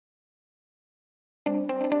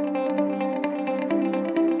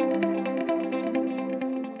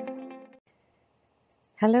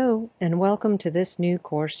Hello, and welcome to this new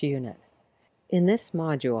course unit. In this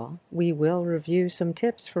module, we will review some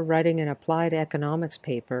tips for writing an applied economics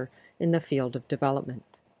paper in the field of development.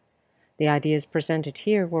 The ideas presented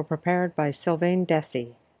here were prepared by Sylvain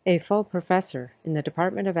Dessy, a full professor in the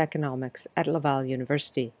Department of Economics at Laval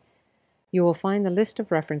University. You will find the list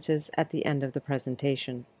of references at the end of the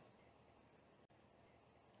presentation.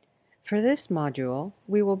 For this module,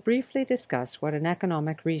 we will briefly discuss what an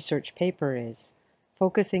economic research paper is,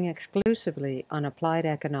 focusing exclusively on applied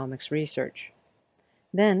economics research.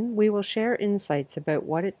 Then we will share insights about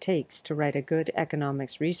what it takes to write a good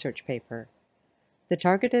economics research paper. The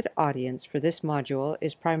targeted audience for this module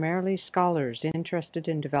is primarily scholars interested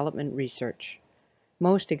in development research.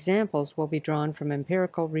 Most examples will be drawn from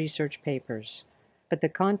empirical research papers, but the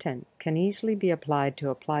content can easily be applied to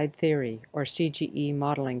applied theory or CGE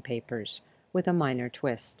modeling papers with a minor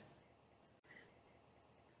twist.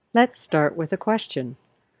 Let's start with a question.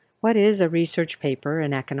 What is a research paper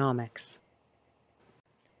in economics?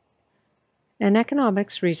 An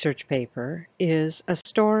economics research paper is a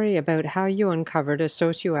story about how you uncovered a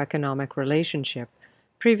socioeconomic relationship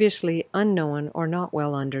previously unknown or not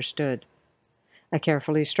well understood. A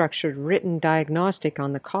carefully structured written diagnostic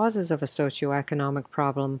on the causes of a socioeconomic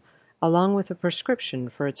problem, along with a prescription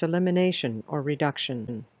for its elimination or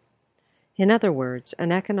reduction. In other words,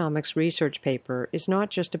 an economics research paper is not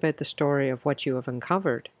just about the story of what you have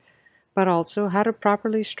uncovered, but also how to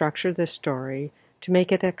properly structure this story to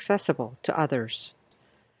make it accessible to others.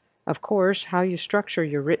 Of course, how you structure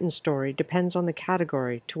your written story depends on the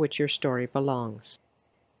category to which your story belongs.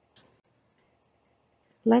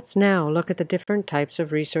 Let's now look at the different types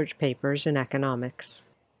of research papers in economics.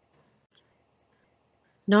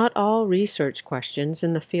 Not all research questions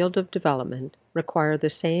in the field of development require the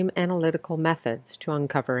same analytical methods to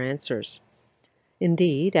uncover answers.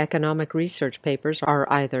 Indeed, economic research papers are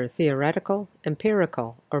either theoretical,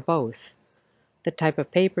 empirical, or both. The type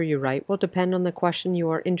of paper you write will depend on the question you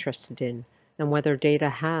are interested in and whether data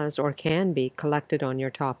has or can be collected on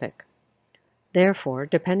your topic. Therefore,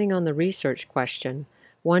 depending on the research question,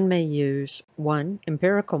 one may use 1.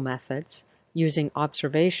 Empirical methods, using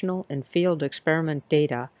observational and field experiment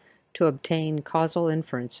data to obtain causal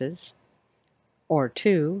inferences, or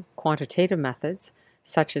 2. Quantitative methods,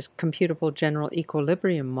 such as computable general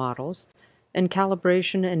equilibrium models and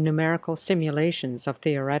calibration and numerical simulations of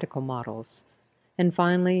theoretical models, and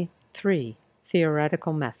finally, 3.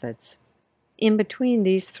 Theoretical methods. In between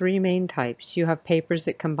these three main types, you have papers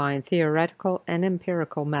that combine theoretical and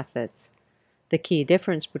empirical methods. The key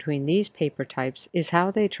difference between these paper types is how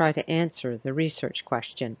they try to answer the research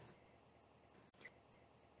question.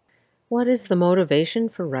 What is the motivation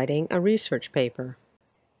for writing a research paper?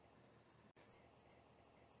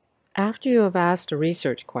 After you have asked a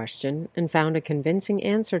research question and found a convincing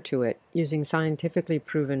answer to it using scientifically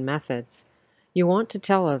proven methods, you want to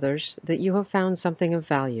tell others that you have found something of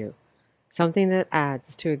value, something that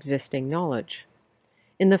adds to existing knowledge.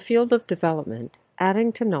 In the field of development,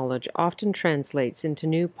 adding to knowledge often translates into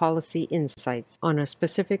new policy insights on a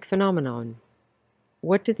specific phenomenon.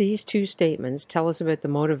 What do these two statements tell us about the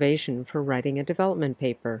motivation for writing a development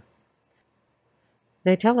paper?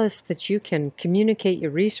 They tell us that you can communicate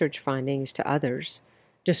your research findings to others,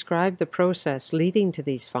 describe the process leading to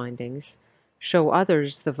these findings, show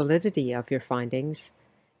others the validity of your findings,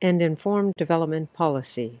 and inform development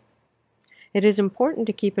policy. It is important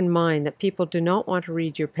to keep in mind that people do not want to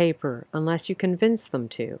read your paper unless you convince them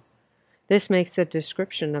to. This makes the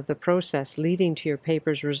description of the process leading to your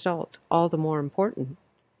paper's result all the more important.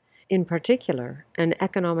 In particular, an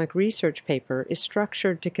economic research paper is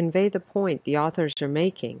structured to convey the point the authors are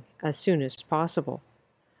making as soon as possible.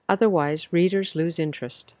 Otherwise, readers lose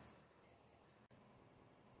interest.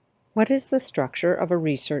 What is the structure of a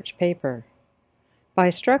research paper? By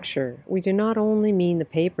structure, we do not only mean the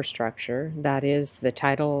paper structure, that is, the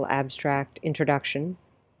title, abstract, introduction,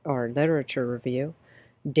 or literature review,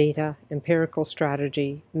 data, empirical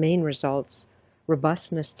strategy, main results,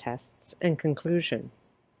 robustness tests, and conclusion.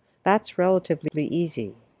 That's relatively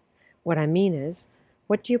easy. What I mean is,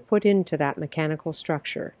 what do you put into that mechanical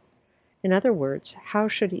structure? In other words, how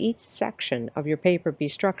should each section of your paper be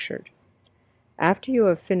structured? After you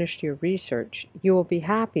have finished your research, you will be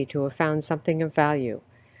happy to have found something of value,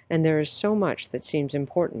 and there is so much that seems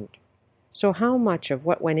important. So how much of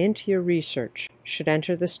what went into your research should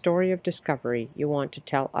enter the story of discovery you want to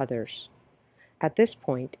tell others? At this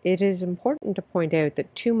point, it is important to point out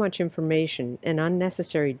that too much information and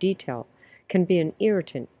unnecessary detail can be an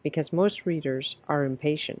irritant because most readers are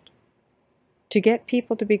impatient. To get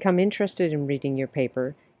people to become interested in reading your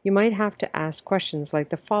paper, You might have to ask questions like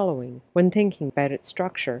the following when thinking about its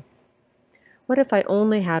structure. What if I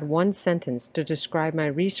only had one sentence to describe my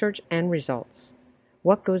research and results?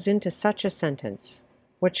 What goes into such a sentence?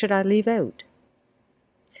 What should I leave out?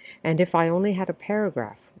 And if I only had a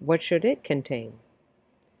paragraph, what should it contain?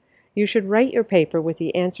 You should write your paper with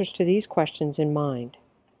the answers to these questions in mind.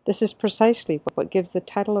 This is precisely what gives the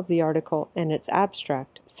title of the article and its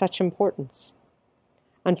abstract such importance.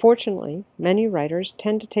 Unfortunately, many writers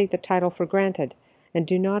tend to take the title for granted and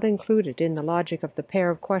do not include it in the logic of the pair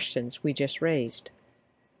of questions we just raised.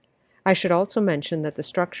 I should also mention that the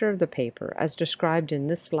structure of the paper, as described in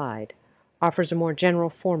this slide, offers a more general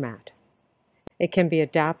format. It can be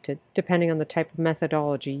adapted depending on the type of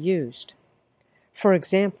methodology used. For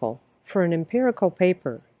example, for an empirical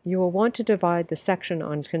paper, you will want to divide the section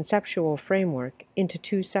on conceptual framework into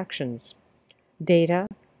two sections: data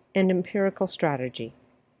and empirical strategy.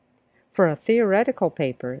 For a theoretical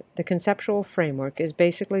paper, the conceptual framework is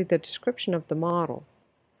basically the description of the model.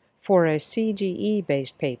 For a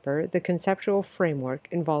CGE-based paper, the conceptual framework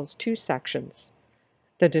involves two sections: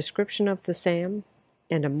 the description of the SAM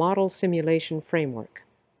and a model simulation framework.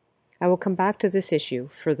 I will come back to this issue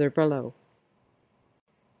further below.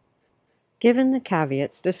 Given the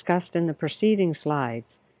caveats discussed in the preceding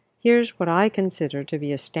slides, here's what I consider to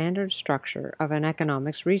be a standard structure of an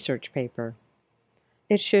economics research paper.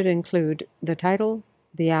 It should include the title,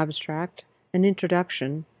 the abstract, an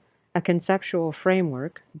introduction, a conceptual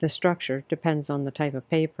framework — the structure depends on the type of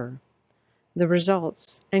paper — the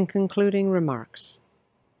results, and concluding remarks.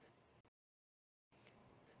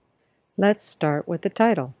 Let's start with the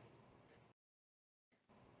title.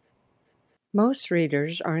 Most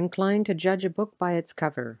readers are inclined to judge a book by its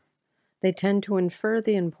cover. They tend to infer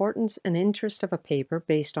the importance and interest of a paper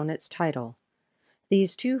based on its title.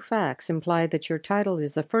 These two facts imply that your title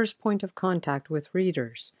is the first point of contact with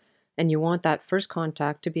readers, and you want that first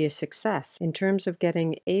contact to be a success in terms of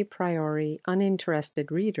getting a priori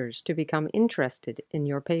uninterested readers to become interested in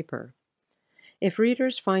your paper. If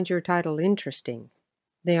readers find your title interesting,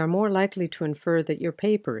 they are more likely to infer that your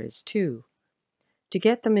paper is too. To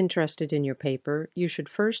get them interested in your paper, you should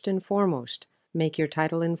first and foremost make your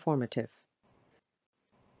title informative.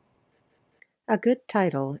 A good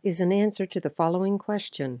title is an answer to the following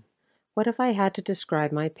question: what if I had to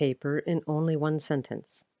describe my paper in only one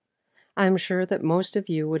sentence? I am sure that most of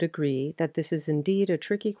you would agree that this is indeed a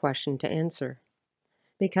tricky question to answer.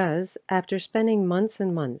 Because, after spending months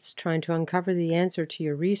and months trying to uncover the answer to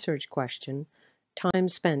your research question, time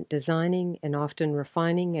spent designing and often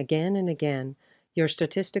refining again and again your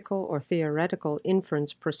statistical or theoretical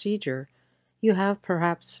inference procedure, you have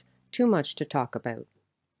perhaps too much to talk about.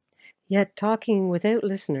 Yet talking without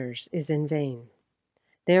listeners is in vain.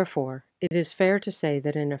 Therefore, it is fair to say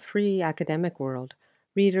that in a free academic world,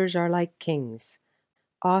 readers are like kings.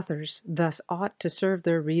 Authors thus ought to serve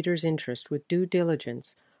their readers' interest with due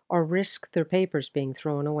diligence, or risk their papers being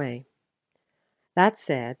thrown away. That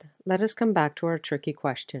said, let us come back to our tricky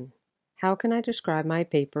question: how can I describe my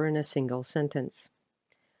paper in a single sentence?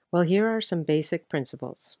 Well, here are some basic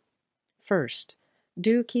principles. First,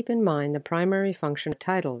 do keep in mind the primary function of the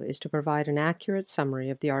title is to provide an accurate summary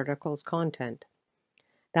of the article's content.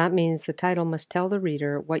 That means the title must tell the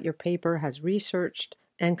reader what your paper has researched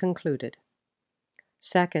and concluded.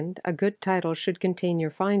 Second, a good title should contain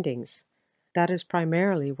your findings. That is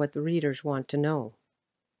primarily what the readers want to know.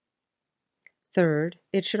 Third,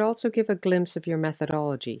 it should also give a glimpse of your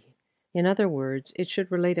methodology. In other words, it should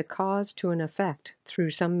relate a cause to an effect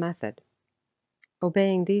through some method.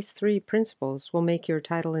 Obeying these three principles will make your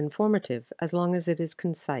title informative as long as it is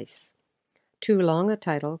concise. Too long a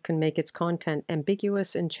title can make its content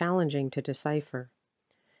ambiguous and challenging to decipher.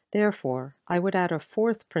 Therefore, I would add a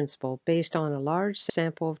fourth principle based on a large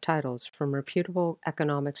sample of titles from reputable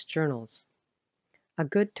economics journals. A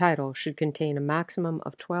good title should contain a maximum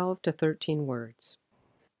of 12 to 13 words.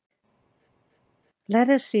 Let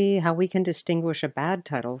us see how we can distinguish a bad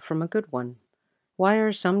title from a good one. Why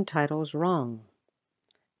are some titles wrong?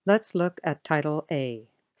 Let's look at Title A.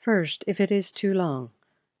 First, if it is too long.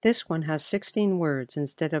 This one has 16 words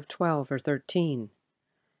instead of 12 or 13.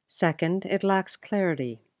 Second, it lacks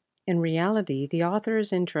clarity. In reality, the author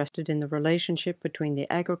is interested in the relationship between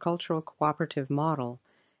the agricultural cooperative model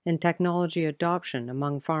and technology adoption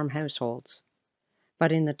among farm households.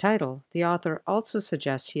 But in the title, the author also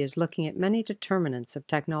suggests he is looking at many determinants of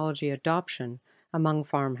technology adoption among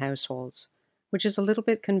farm households, which is a little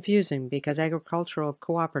bit confusing because agricultural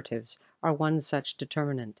cooperatives are one such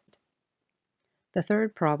determinant. The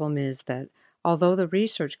third problem is that, although the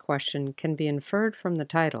research question can be inferred from the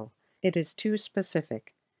title, it is too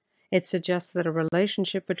specific. It suggests that a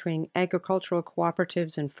relationship between agricultural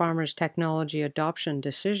cooperatives and farmers' technology adoption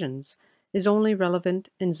decisions is only relevant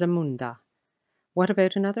in Zamunda. What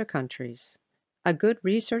about in other countries? A good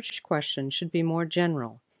research question should be more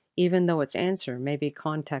general, even though its answer may be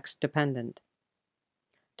context dependent.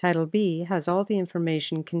 Title B has all the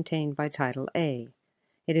information contained by Title A.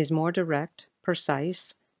 It is more direct,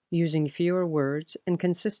 precise, using fewer words, and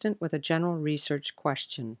consistent with a general research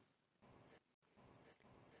question.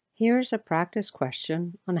 Here's a practice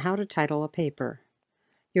question on how to title a paper.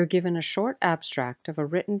 You're given a short abstract of a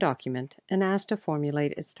written document and asked to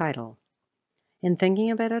formulate its title. In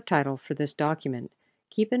thinking about a title for this document,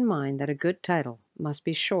 keep in mind that a good title must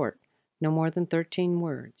be short, no more than 13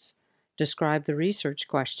 words. Describe the research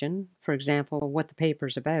question, for example, what the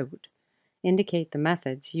paper's about. Indicate the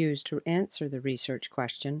methods used to answer the research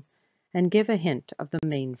question, and give a hint of the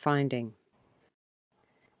main finding.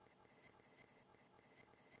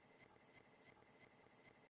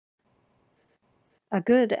 A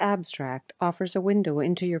good abstract offers a window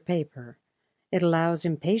into your paper. It allows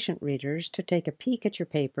impatient readers to take a peek at your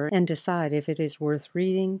paper and decide if it is worth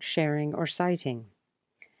reading, sharing, or citing.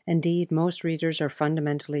 Indeed, most readers are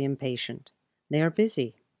fundamentally impatient. They are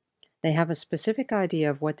busy. They have a specific idea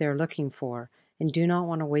of what they are looking for and do not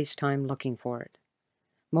want to waste time looking for it.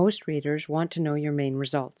 Most readers want to know your main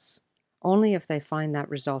results. Only if they find that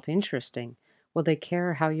result interesting will they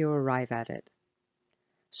care how you arrive at it.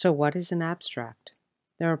 So what is an abstract?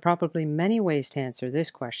 There are probably many ways to answer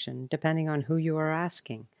this question depending on who you are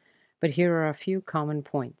asking, but here are a few common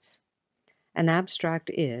points. An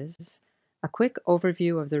abstract is a quick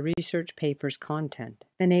overview of the research paper's content,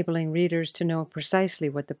 enabling readers to know precisely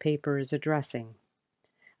what the paper is addressing.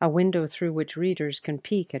 A window through which readers can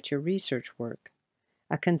peek at your research work.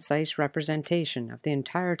 A concise representation of the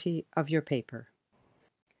entirety of your paper.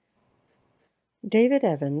 David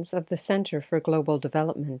Evans of the Center for Global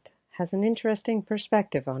Development has an interesting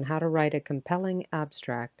perspective on how to write a compelling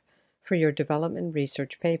abstract for your development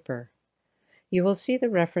research paper. You will see the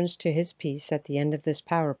reference to his piece at the end of this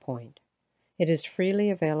PowerPoint. It is freely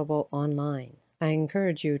available online. I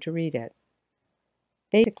encourage you to read it.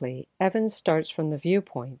 Basically, Evans starts from the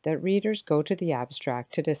viewpoint that readers go to the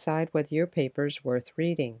abstract to decide whether your paper is worth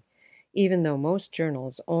reading, even though most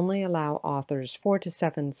journals only allow authors 4 to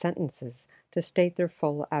 7 sentences to state their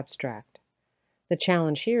full abstract. The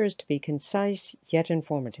challenge here is to be concise yet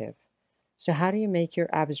informative. So how do you make your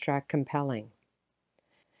abstract compelling?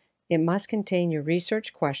 It must contain your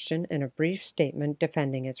research question and a brief statement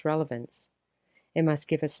defending its relevance. It must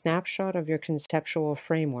give a snapshot of your conceptual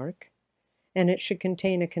framework, and it should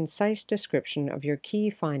contain a concise description of your key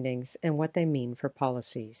findings and what they mean for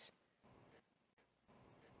policies.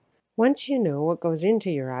 Once you know what goes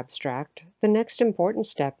into your abstract, the next important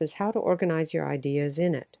step is how to organize your ideas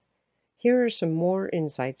in it. Here are some more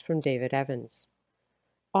insights from David Evans.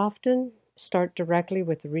 Often start directly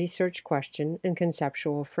with the research question and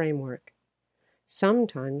conceptual framework.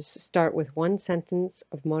 Sometimes start with one sentence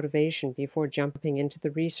of motivation before jumping into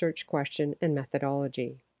the research question and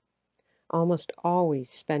methodology. Almost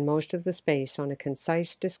always spend most of the space on a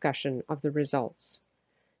concise discussion of the results,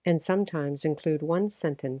 and sometimes include one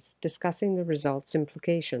sentence discussing the results'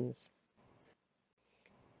 implications.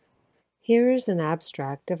 Here is an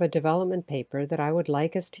abstract of a development paper that I would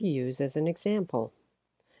like us to use as an example.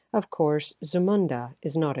 Of course, Zamunda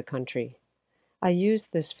is not a country. I used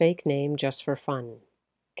this fake name just for fun.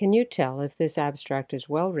 Can you tell if this abstract is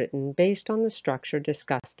well written based on the structure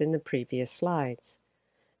discussed in the previous slides?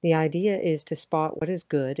 The idea is to spot what is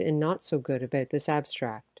good and not so good about this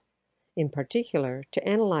abstract. In particular, to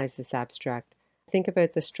analyze this abstract, think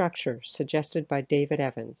about the structure suggested by David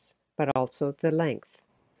Evans, but also the length.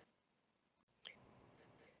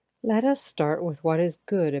 Let us start with what is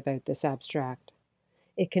good about this abstract.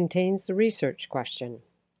 It contains the research question,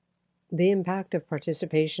 the impact of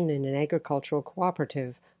participation in an agricultural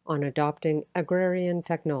cooperative on adopting agrarian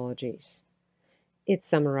technologies. It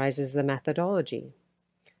summarizes the methodology,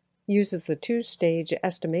 uses the two-stage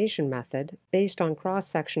estimation method based on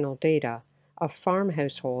cross-sectional data of farm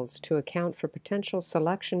households to account for potential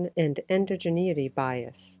selection and endogeneity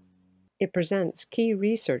bias. It presents key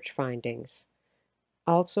research findings.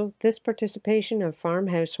 Also, this participation of farm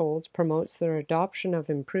households promotes their adoption of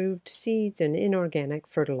improved seeds and inorganic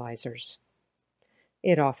fertilizers.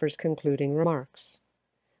 It offers concluding remarks.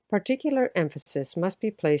 Particular emphasis must be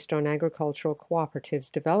placed on agricultural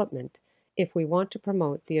cooperatives development if we want to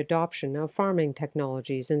promote the adoption of farming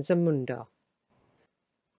technologies in Zamunda.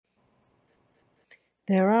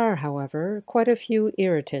 There are, however, quite a few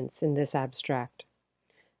irritants in this abstract.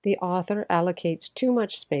 The author allocates too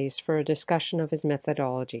much space for a discussion of his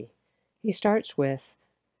methodology. He starts with,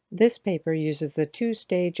 "This paper uses the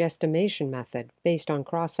two-stage estimation method based on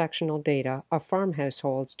cross-sectional data of farm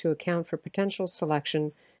households to account for potential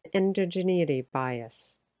selection and endogeneity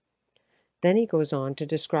bias." Then he goes on to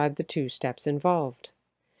describe the two steps involved.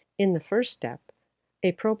 In the first step,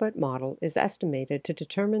 a probit model is estimated to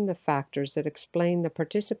determine the factors that explain the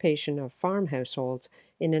participation of farm households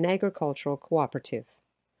in an agricultural cooperative.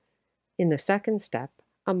 In the second step,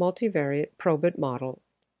 a multivariate probit model.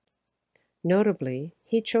 Notably,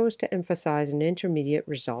 he chose to emphasize an intermediate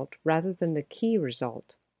result rather than the key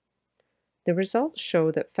result. The results show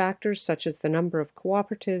that factors such as the number of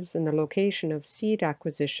cooperatives and the location of seed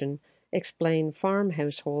acquisition explain farm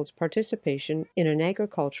households' participation in an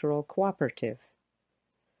agricultural cooperative.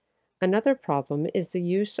 Another problem is the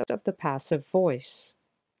use of the passive voice.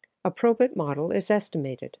 A probit model is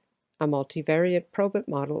estimated. A multivariate probit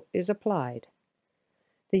model is applied.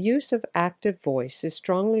 The use of active voice is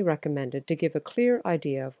strongly recommended to give a clear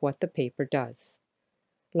idea of what the paper does.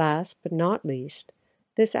 Last but not least,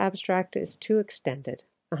 this abstract is too extended,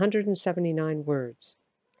 179 words.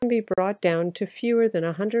 It can be brought down to fewer than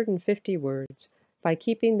 150 words by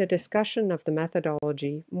keeping the discussion of the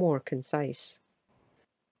methodology more concise.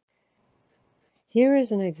 Here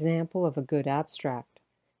is an example of a good abstract.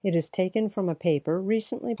 It is taken from a paper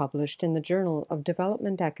recently published in the Journal of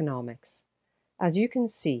Development Economics. As you can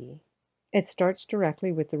see, it starts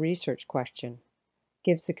directly with the research question,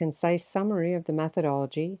 gives a concise summary of the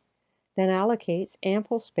methodology, then allocates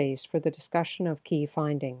ample space for the discussion of key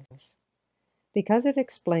findings. Because it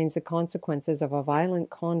explains the consequences of a violent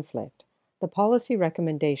conflict, the policy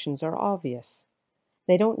recommendations are obvious.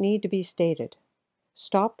 They don't need to be stated.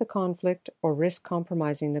 Stop the conflict or risk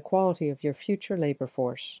compromising the quality of your future labor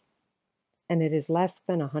force. And it is less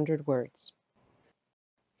than 100 words.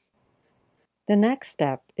 The next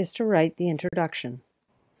step is to write the introduction.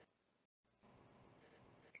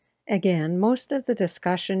 Again, most of the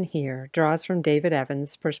discussion here draws from David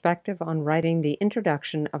Evans' perspective on writing the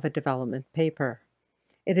introduction of a development paper.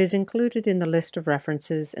 It is included in the list of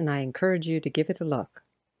references, and I encourage you to give it a look.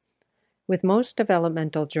 With most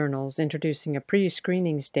developmental journals introducing a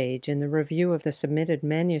pre-screening stage in the review of the submitted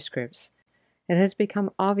manuscripts, it has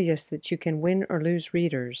become obvious that you can win or lose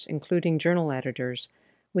readers, including journal editors,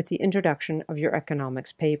 with the introduction of your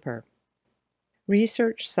economics paper.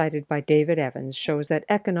 Research cited by David Evans shows that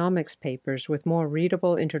economics papers with more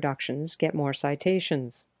readable introductions get more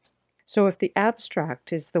citations. So if the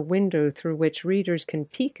abstract is the window through which readers can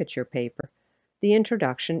peek at your paper, the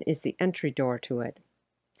introduction is the entry door to it.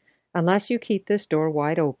 Unless you keep this door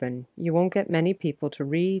wide open, you won't get many people to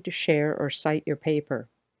read, share, or cite your paper.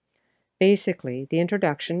 Basically, the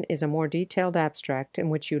introduction is a more detailed abstract in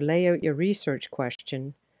which you lay out your research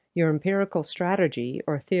question, your empirical strategy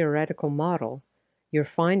or theoretical model, your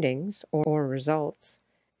findings or results,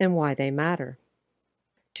 and why they matter.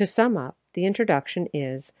 To sum up, the introduction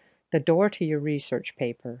is the door to your research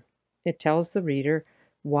paper. It tells the reader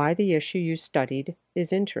why the issue you studied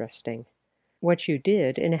is interesting, what you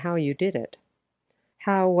did and how you did it,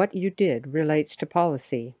 how what you did relates to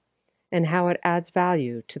policy, and how it adds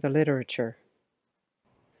value to the literature.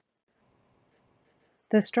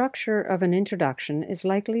 The structure of an introduction is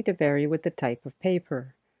likely to vary with the type of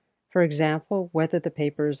paper. For example, whether the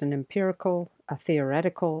paper is an empirical, a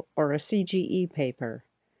theoretical, or a CGE paper.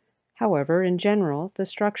 However, in general, the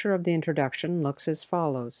structure of the introduction looks as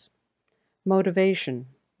follows. Motivation,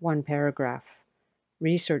 1 paragraph.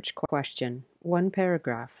 Research question, 1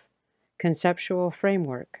 paragraph. Conceptual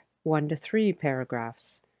framework, 1 to 3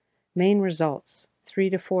 paragraphs. Main results, 3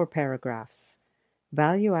 to 4 paragraphs.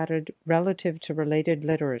 Value added relative to related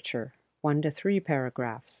literature, 1 to 3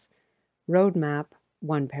 paragraphs. Roadmap,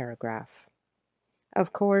 1 paragraph.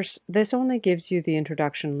 Of course, this only gives you the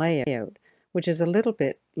introduction layout, which is a little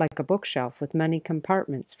bit like a bookshelf with many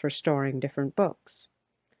compartments for storing different books.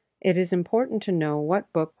 It is important to know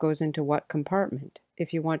what book goes into what compartment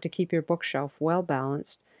if you want to keep your bookshelf well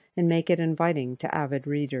balanced and make it inviting to avid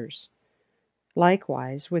readers.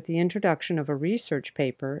 Likewise, with the introduction of a research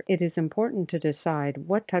paper, it is important to decide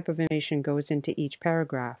what type of information goes into each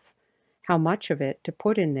paragraph, how much of it to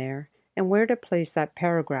put in there, and where to place that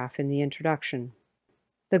paragraph in the introduction.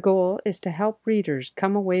 The goal is to help readers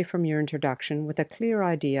come away from your introduction with a clear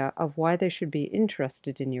idea of why they should be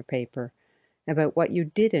interested in your paper, about what you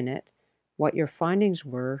did in it, what your findings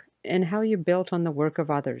were, and how you built on the work of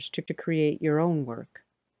others to create your own work.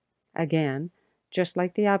 Again, just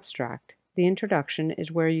like the abstract, the introduction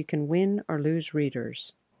is where you can win or lose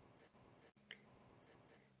readers.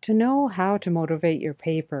 To know how to motivate your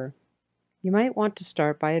paper, you might want to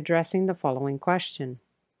start by addressing the following question.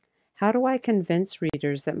 How do I convince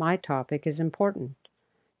readers that my topic is important?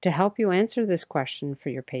 To help you answer this question for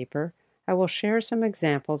your paper, I will share some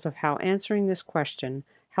examples of how answering this question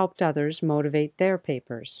helped others motivate their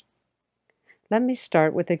papers. Let me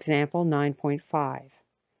start with example 9.5.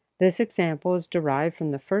 This example is derived from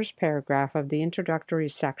the first paragraph of the introductory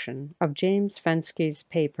section of James Fensche's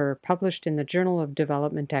paper published in the Journal of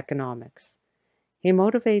Development Economics. He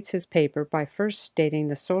motivates his paper by first stating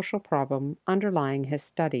the social problem underlying his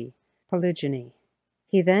study, polygyny.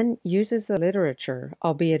 He then uses the literature,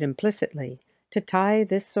 albeit implicitly, to tie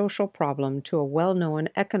this social problem to a well-known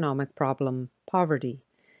economic problem, poverty,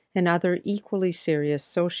 and other equally serious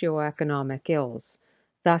socioeconomic ills,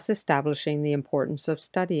 thus establishing the importance of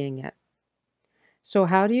studying it. So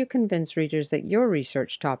how do you convince readers that your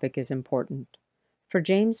research topic is important? For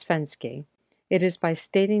James Fenske, it is by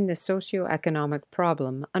stating the socioeconomic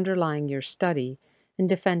problem underlying your study and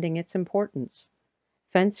defending its importance.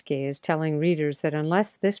 Fenske is telling readers that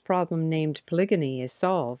unless this problem named polygyny is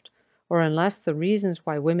solved, or unless the reasons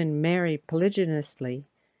why women marry polygynously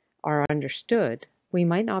are understood, we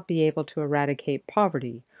might not be able to eradicate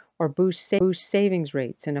poverty or boost savings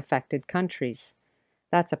rates in affected countries.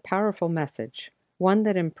 That's a powerful message, one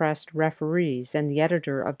that impressed referees and the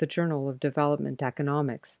editor of the Journal of Development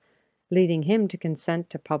Economics, leading him to consent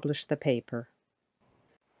to publish the paper.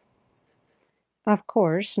 Of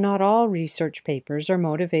course, not all research papers are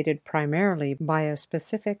motivated primarily by a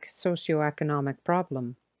specific socioeconomic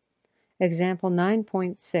problem. Example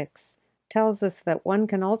 9.6 tells us that one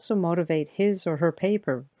can also motivate his or her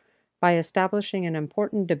paper by establishing an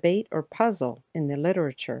important debate or puzzle in the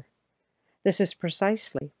literature. This is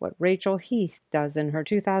precisely what Rachel Heath does in her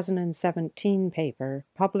 2017 paper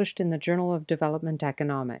published in the Journal of Development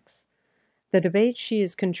Economics. The debate she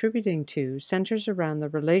is contributing to centers around the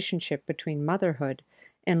relationship between motherhood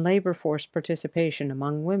and labor force participation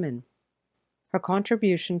among women. Her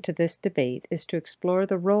contribution to this debate is to explore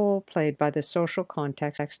the role played by the social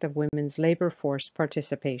context of women's labor force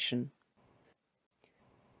participation.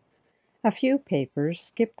 A few papers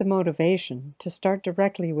skip the motivation to start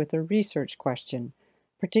directly with a research question,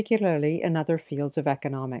 particularly in other fields of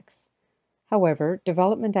economics. However,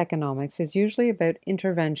 development economics is usually about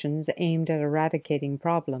interventions aimed at eradicating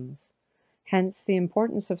problems. Hence, the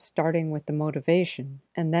importance of starting with the motivation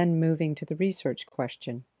and then moving to the research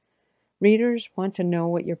question. Readers want to know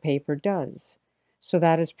what your paper does, so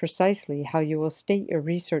that is precisely how you will state your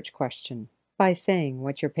research question, by saying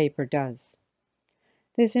what your paper does.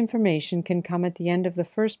 This information can come at the end of the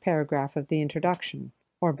first paragraph of the introduction,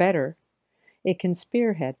 or better, it can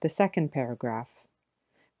spearhead the second paragraph.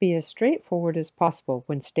 Be as straightforward as possible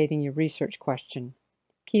when stating your research question.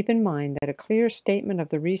 Keep in mind that a clear statement of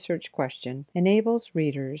the research question enables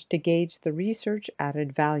readers to gauge the research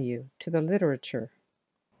added value to the literature.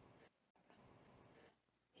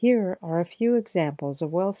 Here are a few examples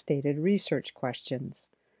of well-stated research questions.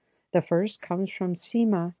 The first comes from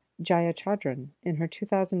Seema Jayachandran in her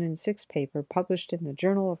 2006 paper published in the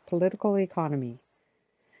Journal of Political Economy.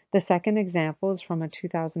 The second example is from a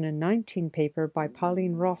 2019 paper by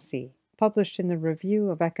Pauline Rossi, published in the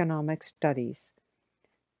Review of Economic Studies.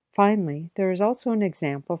 Finally, there is also an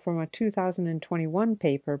example from a 2021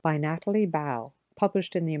 paper by Natalie Bao,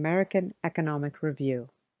 published in the American Economic Review.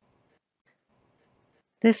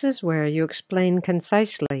 This is where you explain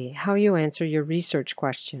concisely how you answer your research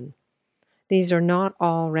question. These are not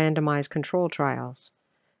all randomized control trials.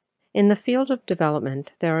 In the field of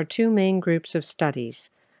development, there are two main groups of studies,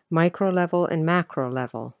 micro-level and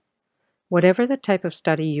macro-level. Whatever the type of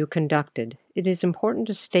study you conducted, it is important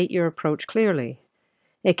to state your approach clearly.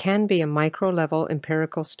 It can be a micro-level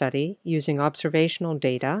empirical study using observational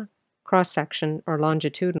data, cross-section or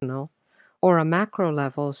longitudinal, or a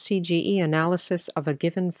macro-level CGE analysis of a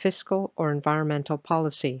given fiscal or environmental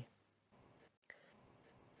policy.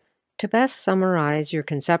 To best summarize your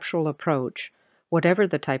conceptual approach, whatever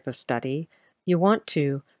the type of study, you want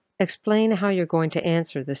to explain how you're going to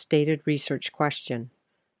answer the stated research question.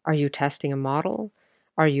 Are you testing a model?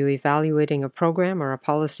 Are you evaluating a program or a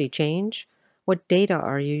policy change? What data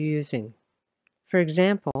are you using? For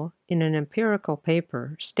example, in an empirical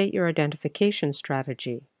paper, state your identification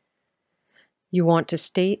strategy. You want to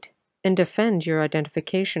state and defend your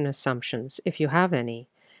identification assumptions, if you have any,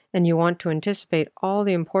 and you want to anticipate all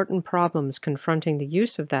the important problems confronting the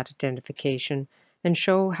use of that identification and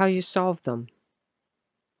show how you solve them.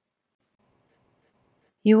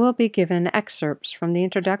 You will be given excerpts from the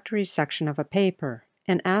introductory section of a paper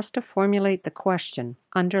and asked to formulate the question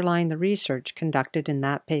underlying the research conducted in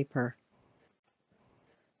that paper.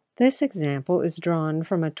 This example is drawn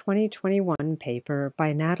from a 2021 paper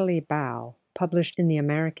by Natalie Bao, published in the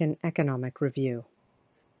American Economic Review.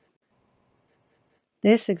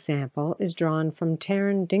 This example is drawn from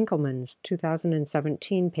Taryn Dinkelman's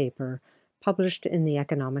 2017 paper published in the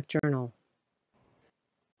Economic Journal.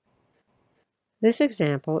 This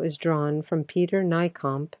example is drawn from Peter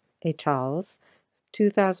Nijkamp et al.'s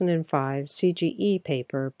 2005 CGE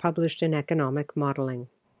paper published in Economic Modeling.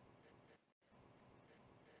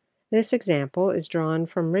 This example is drawn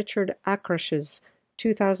from Richard Akrash's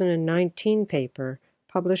 2019 paper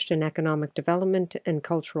published in Economic Development and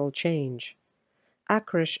Cultural Change.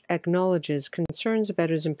 Akrash acknowledges concerns about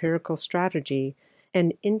his empirical strategy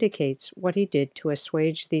and indicates what he did to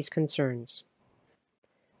assuage these concerns.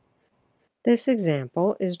 This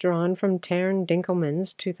example is drawn from Taryn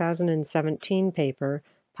Dinkelman's 2017 paper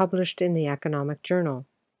published in the Economic Journal.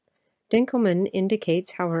 Dinkelman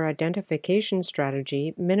indicates how her identification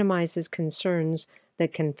strategy minimizes concerns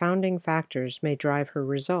that confounding factors may drive her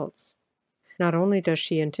results. Not only does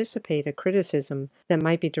she anticipate a criticism that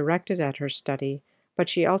might be directed at her study, but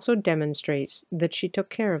she also demonstrates that she took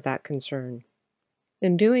care of that concern.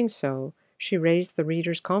 In doing so, she raised the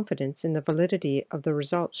reader's confidence in the validity of the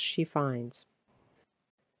results she finds.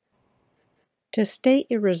 To state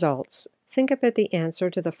your results, think about the answer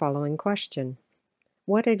to the following question.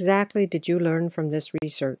 What exactly did you learn from this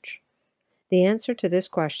research? The answer to this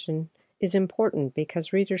question is important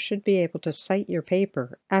because readers should be able to cite your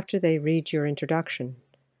paper after they read your introduction.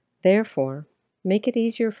 Therefore, make it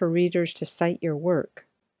easier for readers to cite your work.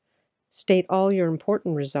 State all your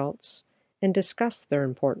important results and discuss their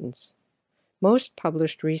importance. Most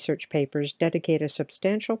published research papers dedicate a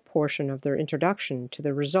substantial portion of their introduction to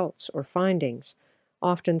the results or findings,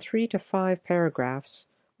 often 3 to 5 paragraphs,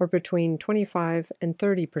 or between 25 and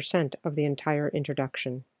 30% of the entire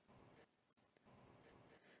introduction.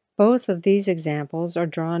 Both of these examples are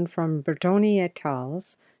drawn from Bertoni et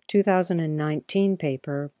al.'s 2019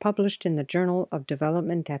 paper published in the Journal of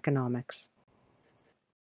Development Economics.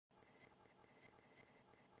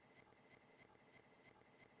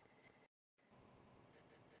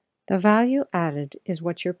 The value added is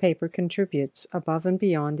what your paper contributes above and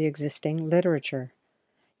beyond the existing literature.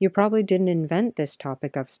 You probably didn't invent this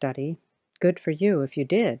topic of study. Good for you if you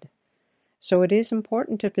did. So it is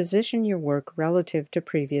important to position your work relative to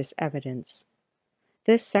previous evidence.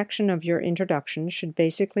 This section of your introduction should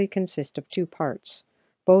basically consist of 2 parts,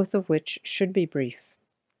 both of which should be brief.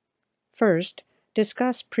 First,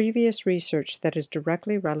 discuss previous research that is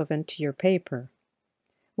directly relevant to your paper.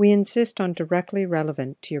 We insist on directly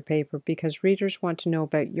relevant to your paper because readers want to know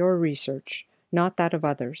about your research, not that of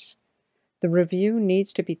others. The review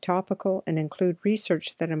needs to be topical and include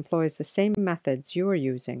research that employs the same methods you are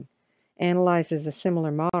using, analyzes a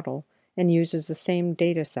similar model, and uses the same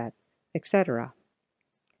data set, etc.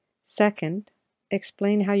 Second,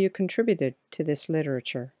 explain how you contributed to this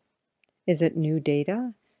literature. Is it new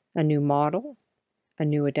data, a new model, a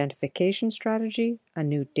new identification strategy, a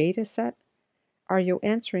new data set? Are you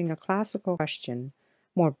answering a classical question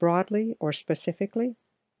more broadly or specifically?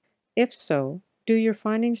 If so, do your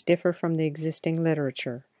findings differ from the existing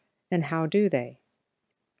literature, and how do they?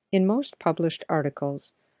 In most published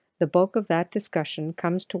articles, the bulk of that discussion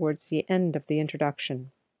comes towards the end of the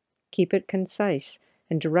introduction. Keep it concise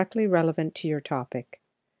and directly relevant to your topic.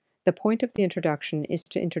 The point of the introduction is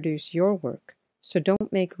to introduce your work, so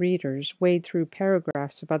don't make readers wade through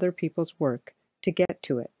paragraphs of other people's work to get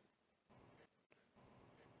to it.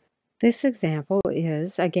 This example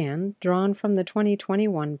is, again, drawn from the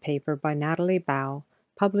 2021 paper by Natalie Bao,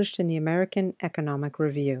 published in the American Economic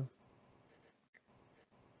Review.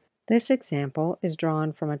 This example is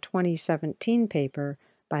drawn from a 2017 paper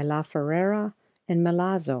by La Ferrera and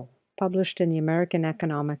Milazzo, published in the American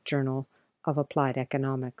Economic Journal of Applied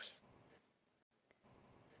Economics.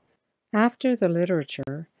 After the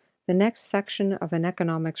literature, the next section of an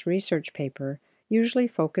economics research paper usually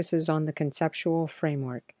focuses on the conceptual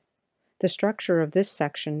framework. The structure of this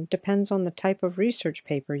section depends on the type of research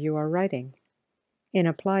paper you are writing. In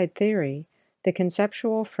applied theory, the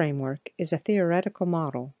conceptual framework is a theoretical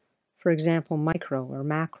model, for example, micro or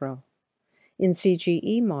macro. In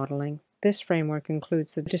CGE modeling, this framework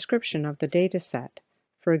includes the description of the data set,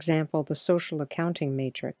 for example, the social accounting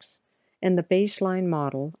matrix, and the baseline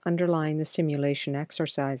model underlying the simulation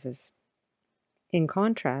exercises. In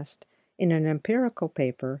contrast, in an empirical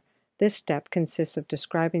paper, this step consists of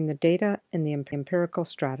describing the data and the empirical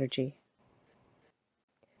strategy.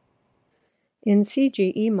 In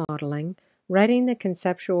CGE modeling, writing the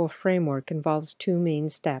conceptual framework involves 2 main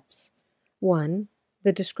steps. 1.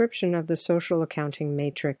 The description of the social accounting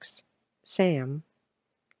matrix, SAM.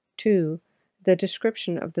 2. The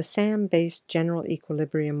description of the SAM-based general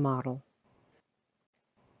equilibrium model.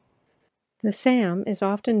 The SAM is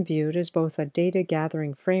often viewed as both a data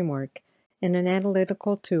gathering framework and an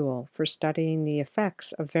analytical tool for studying the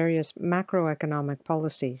effects of various macroeconomic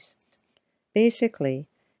policies. Basically,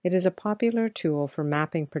 it is a popular tool for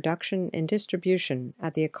mapping production and distribution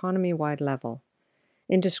at the economy-wide level.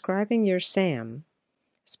 In describing your SAM,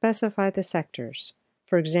 specify the sectors.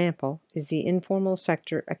 For example, is the informal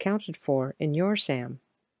sector accounted for in your SAM?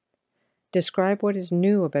 Describe what is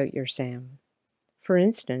new about your SAM. For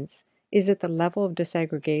instance, is it the level of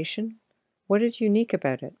disaggregation? What is unique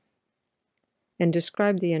about it? And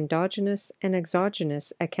describe the endogenous and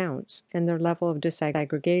exogenous accounts and their level of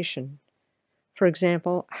disaggregation. For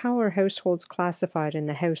example, how are households classified in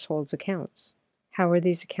the households accounts? How are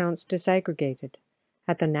these accounts disaggregated?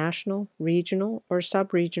 At the national, regional, or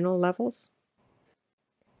sub-regional levels?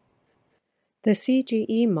 The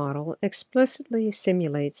CGE model explicitly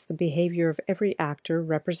simulates the behavior of every actor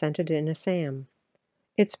represented in a SAM.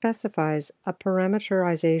 It specifies a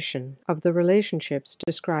parameterization of the relationships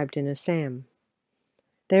described in a SAM.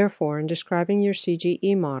 Therefore, in describing your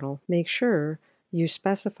CGE model, make sure you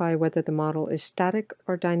specify whether the model is static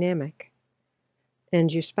or dynamic,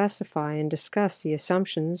 and you specify and discuss the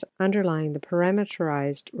assumptions underlying the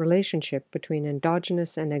parameterized relationship between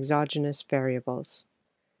endogenous and exogenous variables.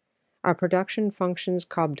 Are production functions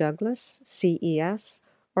Cobb-Douglas, CES,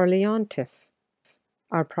 or Leontief?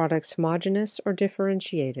 Are products homogeneous or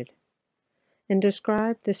differentiated? And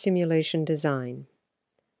describe the simulation design.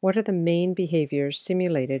 What are the main behaviors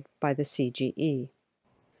simulated by the CGE?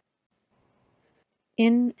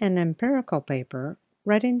 In an empirical paper,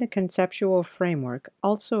 writing the conceptual framework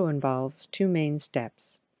also involves two main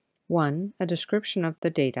steps. 1, a description of the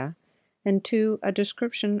data, and 2, a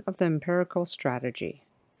description of the empirical strategy.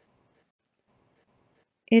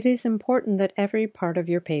 It is important that every part of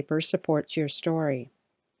your paper supports your story.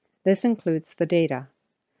 This includes the data.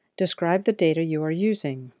 Describe the data you are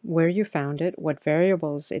using, where you found it, what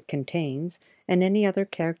variables it contains, and any other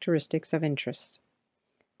characteristics of interest.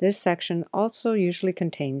 This section also usually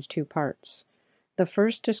contains two parts. The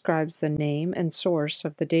first describes the name and source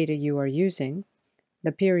of the data you are using,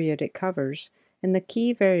 the period it covers, and the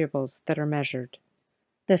key variables that are measured.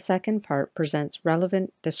 The second part presents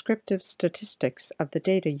relevant descriptive statistics of the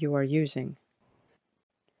data you are using.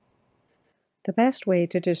 The best way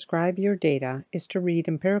to describe your data is to read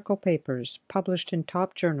empirical papers published in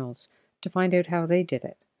top journals to find out how they did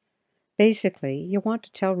it. Basically, you want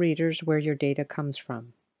to tell readers where your data comes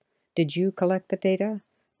from. Did you collect the data?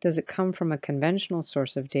 Does it come from a conventional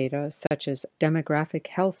source of data, such as demographic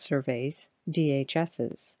health surveys,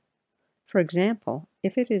 DHSs? For example,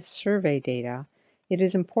 if it is survey data, it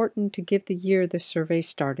is important to give the year the survey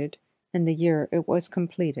started and the year it was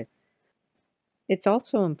completed. It's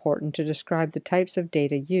also important to describe the types of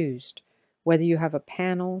data used, whether you have a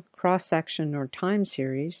panel, cross-section, or time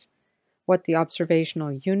series, what the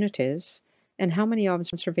observational unit is, and how many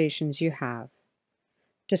observations you have.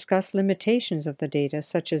 Discuss limitations of the data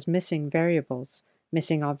such as missing variables,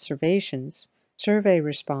 missing observations, survey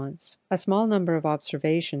response, a small number of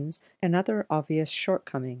observations, and other obvious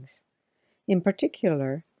shortcomings. In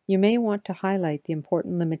particular, you may want to highlight the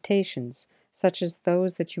important limitations, such as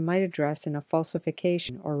those that you might address in a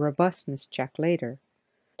falsification or robustness check later.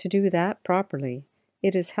 To do that properly,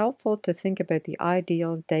 it is helpful to think about the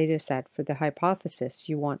ideal dataset for the hypothesis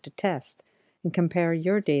you want to test and compare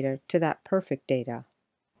your data to that perfect data.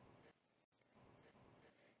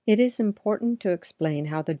 It is important to explain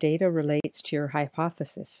how the data relates to your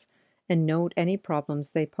hypothesis and note any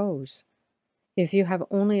problems they pose. If you have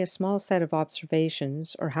only a small set of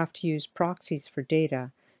observations or have to use proxies for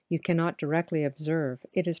data you cannot directly observe,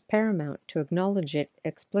 it is paramount to acknowledge it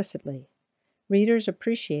explicitly. Readers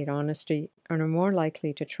appreciate honesty and are more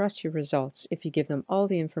likely to trust your results if you give them all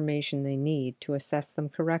the information they need to assess them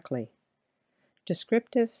correctly.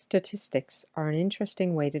 Descriptive statistics are an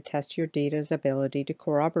interesting way to test your data's ability to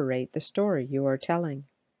corroborate the story you are telling.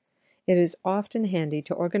 It is often handy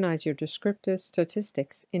to organize your descriptive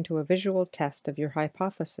statistics into a visual test of your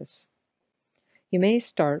hypothesis. You may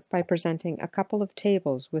start by presenting a couple of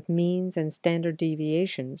tables with means and standard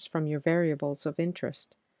deviations from your variables of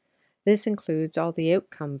interest. This includes all the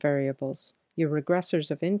outcome variables, your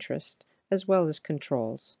regressors of interest, as well as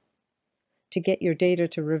controls. To get your data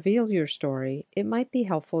to reveal your story, it might be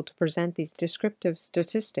helpful to present these descriptive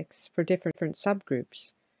statistics for different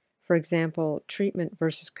subgroups. For example, treatment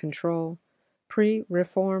versus control,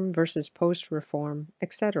 pre-reform versus post-reform,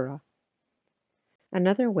 etc.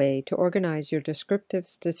 Another way to organize your descriptive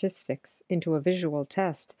statistics into a visual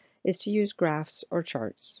test is to use graphs or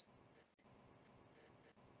charts.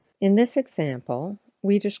 In this example,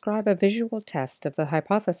 we describe a visual test of the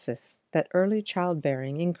hypothesis that early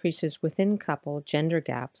childbearing increases within couple gender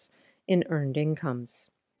gaps in earned incomes.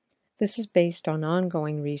 This is based on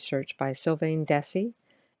ongoing research by Sylvain Dessy,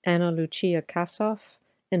 Anna Lucia Kassoff,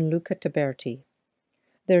 and Luca Taberti.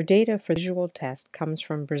 Their data for the visual test comes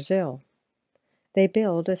from Brazil. They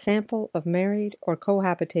build a sample of married or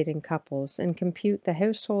cohabitating couples and compute the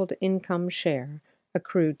household income share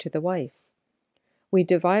accrued to the wife. We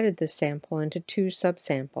divided the sample into two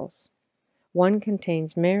subsamples. One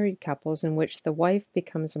contains married couples in which the wife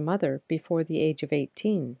becomes a mother before the age of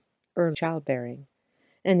 18, early childbearing,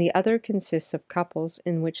 and the other consists of couples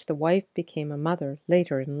in which the wife became a mother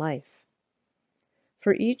later in life.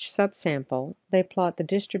 For each subsample, they plot the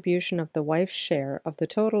distribution of the wife's share of the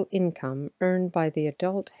total income earned by the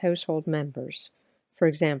adult household members, for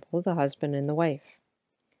example, the husband and the wife.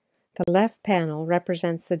 The left panel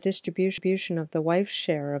represents the distribution of the wife's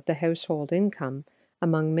share of the household income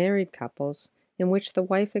among married couples in which the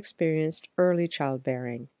wife experienced early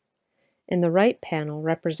childbearing, and the right panel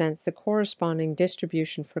represents the corresponding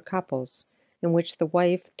distribution for couples in which the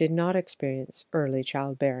wife did not experience early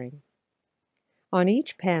childbearing. On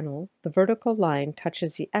each panel, the vertical line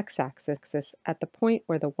touches the x-axis at the point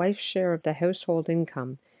where the wife's share of the household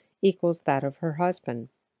income equals that of her husband.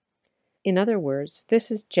 In other words,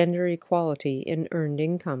 this is gender equality in earned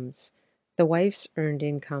incomes. The wife's earned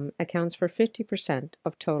income accounts for 50%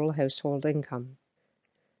 of total household income.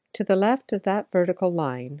 To the left of that vertical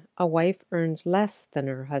line, a wife earns less than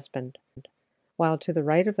her husband, while to the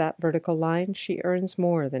right of that vertical line, she earns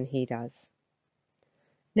more than he does.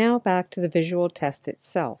 Now back to the visual test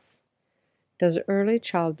itself. Does early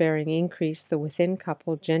childbearing increase the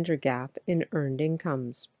within-couple gender gap in earned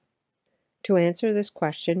incomes? To answer this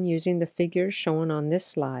question using the figures shown on this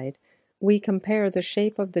slide, we compare the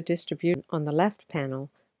shape of the distribution on the left panel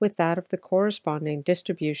with that of the corresponding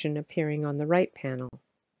distribution appearing on the right panel.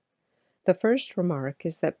 The first remark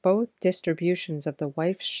is that both distributions of the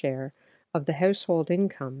wife's share of the household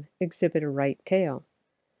income exhibit a right tail.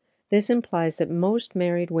 This implies that most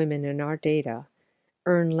married women in our data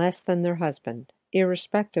earn less than their husband,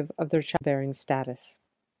 irrespective of their childbearing status.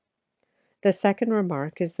 The second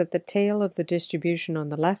remark is that the tail of the distribution on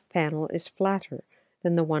the left panel is flatter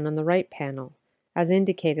than the one on the right panel, as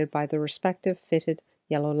indicated by the respective fitted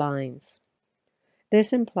yellow lines.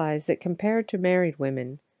 This implies that compared to married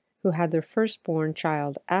women who had their firstborn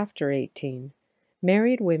child after 18,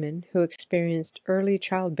 married women who experienced early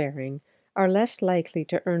childbearing are less likely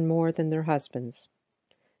to earn more than their husbands.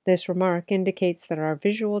 This remark indicates that our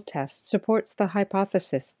visual test supports the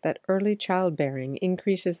hypothesis that early childbearing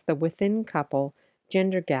increases the within-couple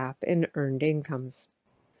gender gap in earned incomes.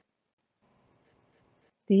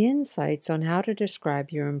 The insights on how to describe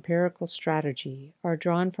your empirical strategy are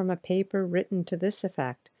drawn from a paper written to this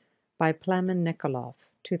effect by Plamen Nikolov,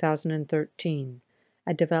 2013,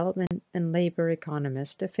 a development and labor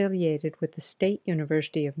economist affiliated with the State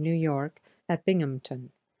University of New York at Binghamton.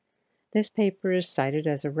 This paper is cited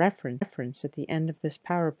as a reference at the end of this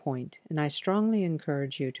PowerPoint, and I strongly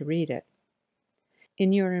encourage you to read it.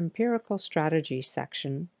 In your empirical strategy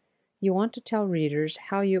section, you want to tell readers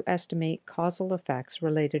how you estimate causal effects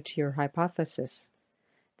related to your hypothesis.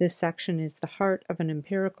 This section is the heart of an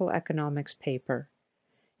empirical economics paper.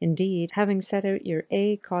 Indeed, having set out your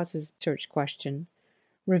A causes search question,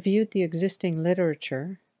 reviewed the existing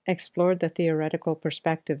literature, explored the theoretical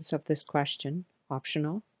perspectives of this question,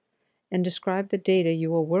 optional, and describe the data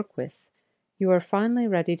you will work with, you are finally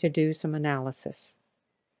ready to do some analysis.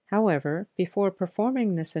 However, before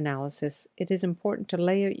performing this analysis, it is important to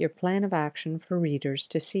lay out your plan of action for readers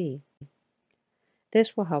to see.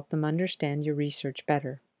 This will help them understand your research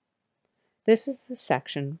better. This is the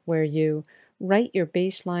section where you write your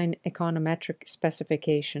baseline econometric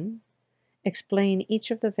specification, explain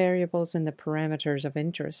each of the variables and the parameters of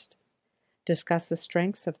interest, discuss the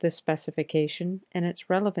strengths of this specification and its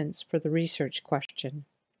relevance for the research question.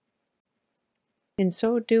 In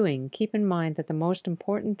so doing, keep in mind that the most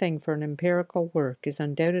important thing for an empirical work is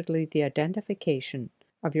undoubtedly the identification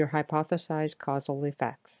of your hypothesized causal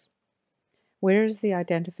effects. Where is the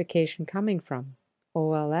identification coming from?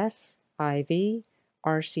 OLS, IV,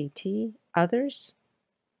 RCT, others?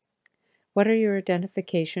 What are your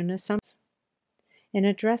identification assumptions? In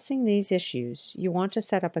addressing these issues, you want to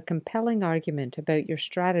set up a compelling argument about your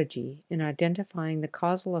strategy in identifying the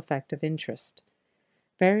causal effect of interest.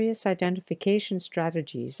 Various identification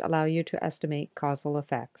strategies allow you to estimate causal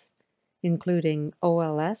effects, including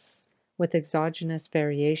OLS with exogenous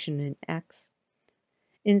variation in X,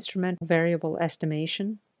 instrumental variable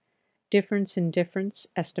estimation, difference in difference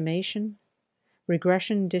estimation,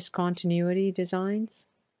 regression discontinuity designs,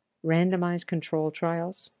 randomized control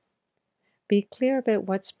trials. Be clear about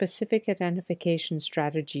what specific identification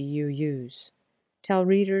strategy you use. Tell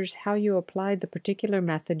readers how you applied the particular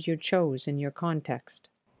method you chose in your context.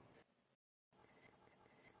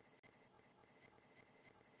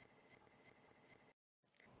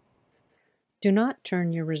 Do not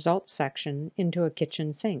turn your results section into a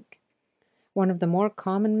kitchen sink. One of the more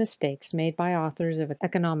common mistakes made by authors of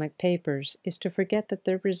economic papers is to forget that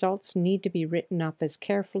their results need to be written up as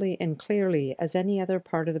carefully and clearly as any other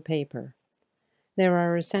part of the paper. There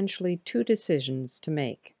are essentially two decisions to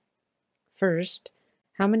make. First,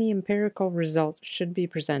 how many empirical results should be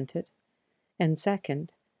presented? And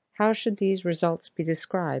second, how should these results be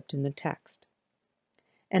described in the text?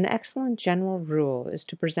 An excellent general rule is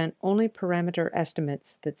to present only parameter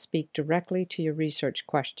estimates that speak directly to your research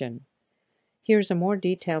question. Here's a more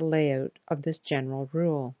detailed layout of this general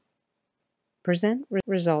rule. Present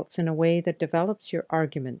results in a way that develops your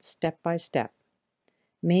argument step by step.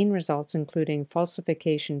 Main results including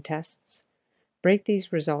falsification tests. Break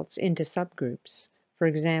these results into subgroups, for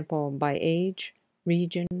example, by age,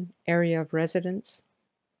 region, area of residence.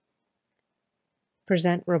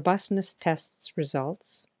 Present robustness tests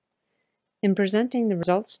results. In presenting the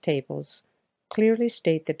results tables, clearly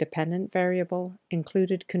state the dependent variable,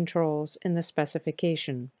 included controls in the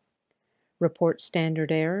specification. Report standard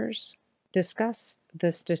errors. Discuss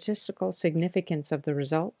the statistical significance of the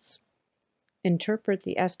results. Interpret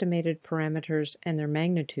the estimated parameters and their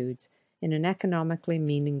magnitudes in an economically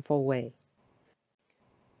meaningful way.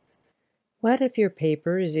 What if your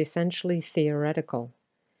paper is essentially theoretical?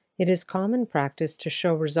 It is common practice to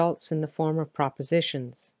show results in the form of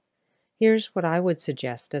propositions. Here's what I would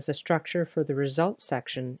suggest as a structure for the results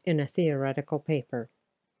section in a theoretical paper.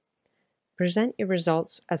 Present your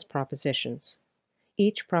results as propositions.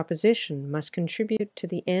 Each proposition must contribute to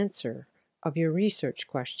the answer of your research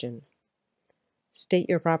question. State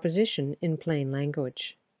your proposition in plain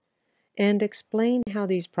language. And explain how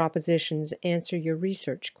these propositions answer your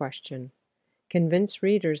research question. Convince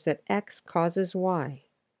readers that X causes Y,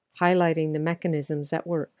 highlighting the mechanisms at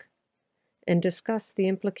work, and discuss the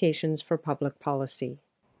implications for public policy.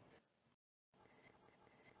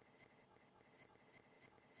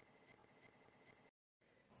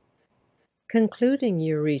 Concluding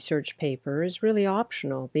your research paper is really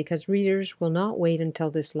optional because readers will not wait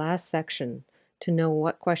until this last section to know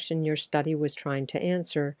what question your study was trying to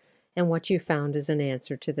answer and what you found as an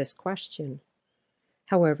answer to this question.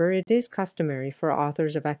 However, it is customary for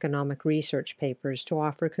authors of economic research papers to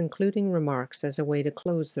offer concluding remarks as a way to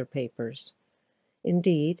close their papers.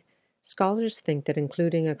 Indeed, scholars think that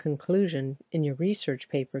including a conclusion in your research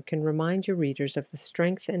paper can remind your readers of the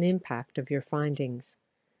strength and impact of your findings.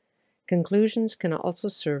 Conclusions can also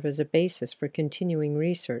serve as a basis for continuing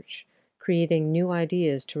research, creating new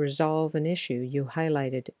ideas to resolve an issue you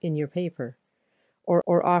highlighted in your paper,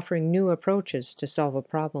 or offering new approaches to solve a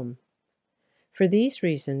problem. For these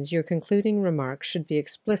reasons, your concluding remarks should be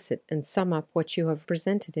explicit and sum up what you have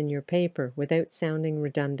presented in your paper without sounding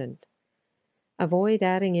redundant. Avoid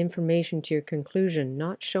adding information to your conclusion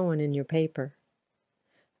not shown in your paper.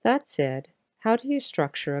 That said, how do you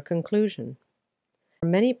structure a conclusion? There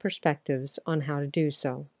are many perspectives on how to do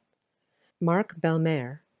so. Mark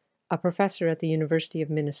Bellemare, a professor at the University of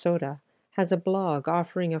Minnesota, has a blog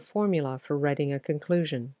offering a formula for writing a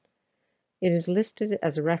conclusion. It is listed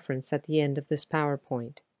as a reference at the end of this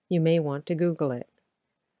PowerPoint. You may want to Google it.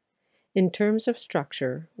 In terms of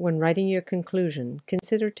structure, when writing your conclusion,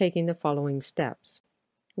 consider taking the following steps.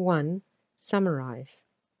 1. Summarize.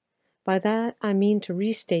 By that, I mean to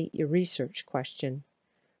restate your research question.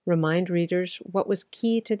 Remind readers what was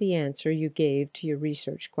key to the answer you gave to your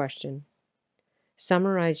research question.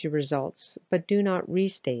 Summarize your results, but do not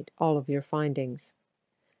restate all of your findings.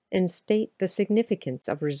 And state the significance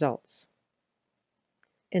of results.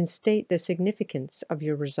 And state the significance of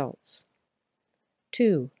your results.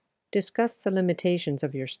 2. Discuss the limitations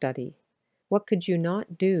of your study. What could you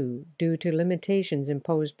not do due to limitations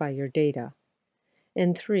imposed by your data?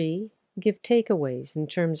 And 3. Give takeaways in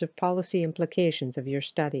terms of policy implications of your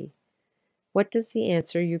study. What does the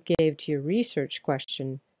answer you gave to your research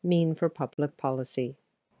question mean for public policy?